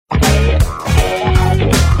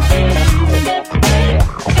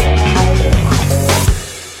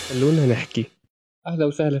أهلا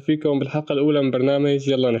وسهلا فيكم بالحلقة الأولى من برنامج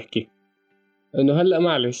يلا نحكي. إنه هلأ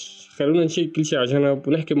معلش خلونا نشيل كل شي على جنب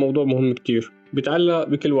ونحكي بموضوع مهم كتير بيتعلق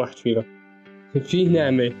بكل واحد فينا. فيه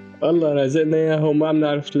نعمة الله رازقنا إياها وما عم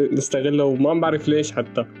نعرف نستغلها وما عم بعرف ليش،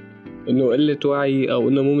 حتى إنه قلة وعي أو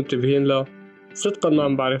إنه مو منتبهين لها. صدقا ما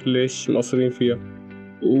عم بعرف ليش مقصرين فيها،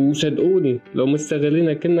 وصدقوني لو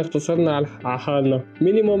مستغلينها كنا اختصرنا على حالنا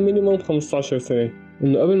مينيموم 15 سنة.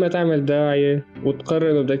 إنه قبل ما تعمل داعية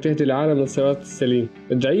وتقرر إنه بدك تهدي العالم للصراط السليم،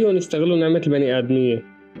 ادعيهم يستغلوا نعمة البني آدمية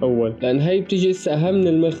أول، لأن هاي بتيجي أهم من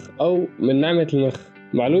المخ أو من نعمة المخ.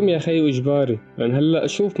 معلوم يا خي وإجباري، لأن هلأ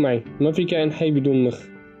شوف معي ما في كائن حي بدون مخ،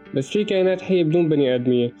 بس في كائنات حية بدون بني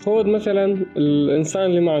آدمية. خود مثلا الإنسان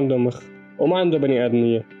اللي ما عنده مخ وما عنده بني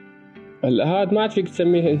آدمية، هلا هاد ما عاد فيك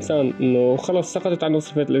تسميه إنسان، إنه خلص سقطت عنه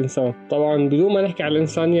صفة الإنسان. طبعا بدون ما نحكي على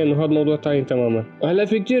الإنسانية إنه هاد موضوع تاني تماما. وهلا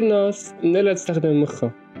في كتير ناس نقلها تستخدم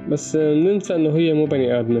مخها، بس ننسى إنه هي مو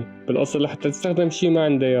بني آدمة بالأصل لحتى تستخدم شي ما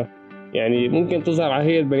عندها إياه. يعني ممكن تظهر على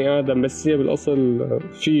هيئة بني آدم بس هي بالأصل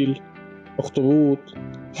فيل، أخطبوط،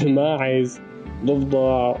 ماعز،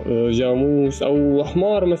 ضفدع، جاموس أو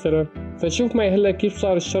حمار مثلا. فشوف معي هلا كيف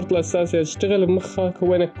صار الشرط الأساسي تشتغل بمخك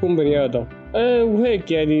هو إنك تكون بني آدم.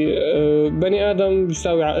 وهيك يعني بني آدم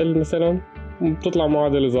بيساوي عقل مثلا، بتطلع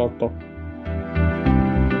معادلة ظابطة.